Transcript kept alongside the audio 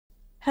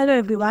Hello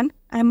everyone,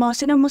 I am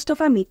Mohsena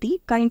Mustafa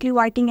Miti, currently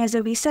working as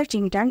a research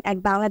intern at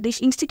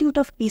Bangladesh Institute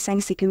of Peace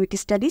and Security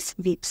Studies,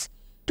 BIPSS.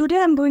 Today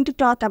I am going to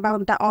talk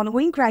about the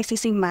ongoing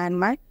crisis in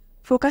Myanmar,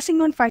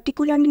 focusing on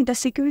particularly the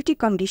security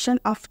condition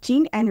of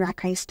Chin and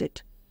Rakhine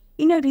State.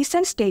 In a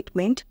recent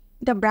statement,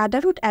 the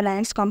Brotherhood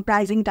Alliance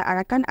comprising the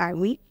Arakan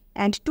Army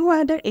and two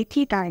other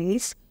ethnic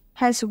armies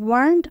has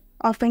warned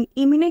of an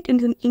imminent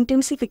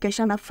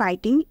intensification of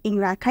fighting in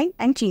Rakhine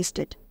and Chin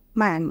State,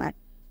 Myanmar,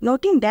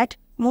 noting that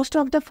most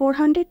of the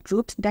 400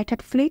 troops that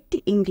had fled to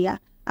India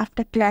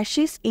after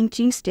clashes in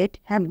Chin State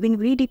have been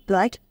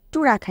redeployed to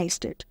Rakhine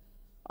State.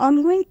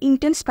 Ongoing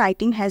intense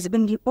fighting has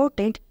been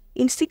reported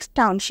in 6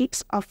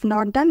 townships of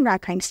northern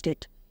Rakhine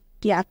State: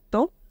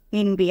 Kyakto,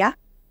 Inbia,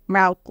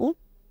 Mraoku,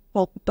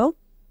 Pokto,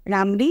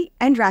 Ramri,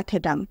 and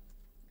Rathedam.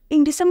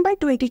 In December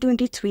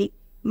 2023,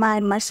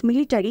 Myanmar's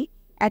military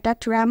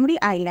attacked Ramri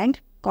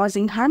Island,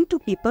 causing harm to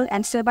people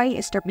and several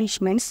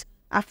establishments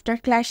after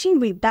clashing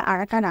with the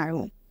Arakan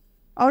Army.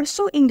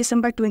 Also in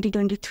December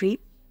 2023,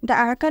 the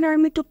Arakan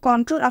Army took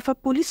control of a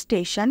police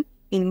station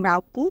in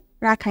Mraoku,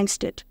 Rakhine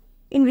State.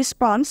 In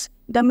response,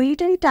 the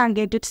military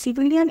targeted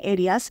civilian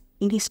areas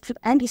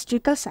and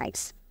historical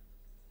sites.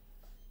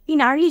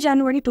 In early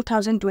January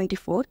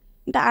 2024,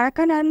 the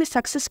Arakan Army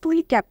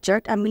successfully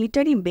captured a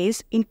military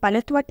base in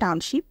Paletwa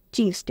Township,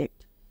 Chin State.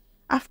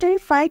 After a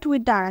fight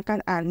with the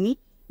Arakan Army,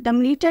 the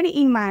military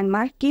in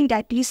Myanmar killed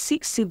at least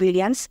 6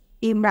 civilians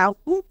in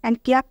Mraoku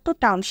and Kyakto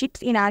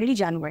townships in early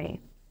January.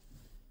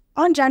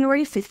 On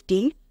January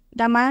 15,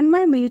 the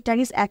Myanmar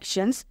military's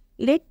actions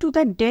led to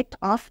the death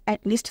of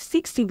at least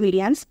 6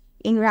 civilians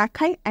in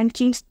Rakhine and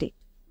Chin State,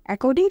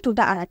 according to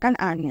the Arakan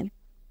Army.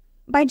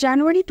 By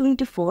January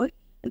 24,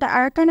 the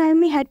Arakan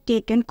Army had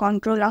taken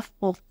control of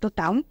Pokto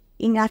town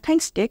in Rakhine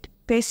State,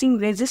 facing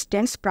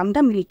resistance from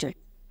the military.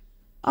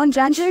 On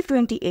January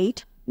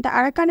 28, the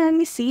Arakan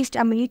Army seized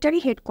a military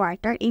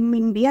headquarters in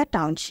Minbia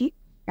Township,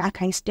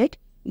 Rakhine State,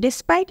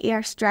 despite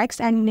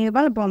airstrikes and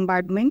naval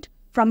bombardment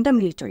from the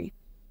military.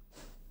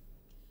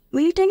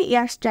 Military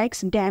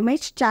airstrikes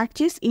damaged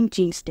churches in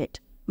Chin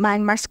State,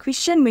 Myanmar's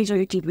Christian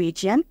majority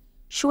region,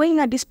 showing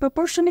a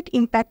disproportionate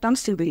impact on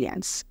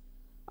civilians.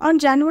 On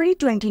January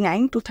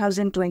 29,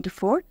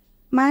 2024,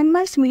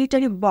 Myanmar's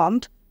military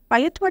bombed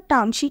Paletwa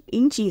Township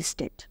in Chin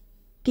State,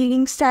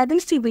 killing 7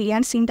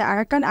 civilians in the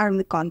Arakan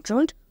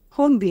Army-controlled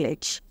home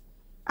village.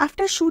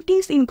 After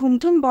shootings in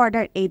Gumthum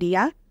border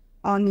area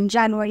on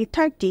January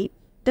 30,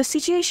 the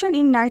situation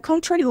in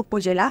Narkhongchari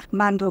Upazila,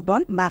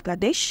 Bandarbon,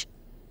 Bangladesh,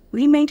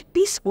 remained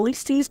peaceful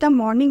since the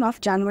morning of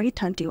January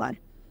 31.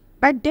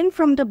 But then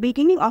from the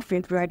beginning of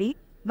February,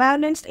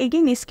 violence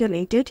again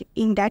escalated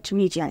in that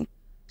region.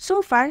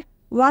 So far,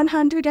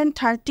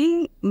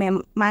 130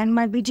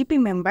 Myanmar BJP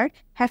members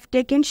have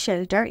taken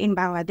shelter in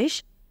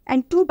Bangladesh,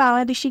 and 2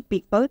 Bangladeshi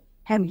people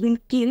have been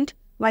killed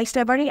while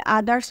several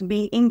others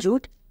being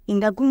injured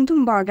in the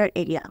Gumthum border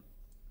area.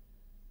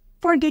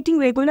 For getting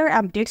regular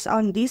updates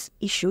on these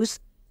issues,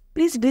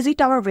 please visit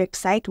our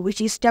website,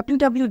 which is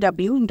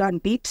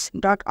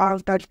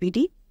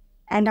www.bipss.org.bd,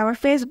 and our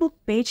Facebook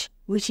page,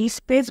 which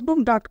is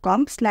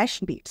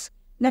facebook.com/bipss.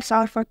 That's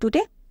all for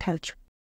today. Thank you.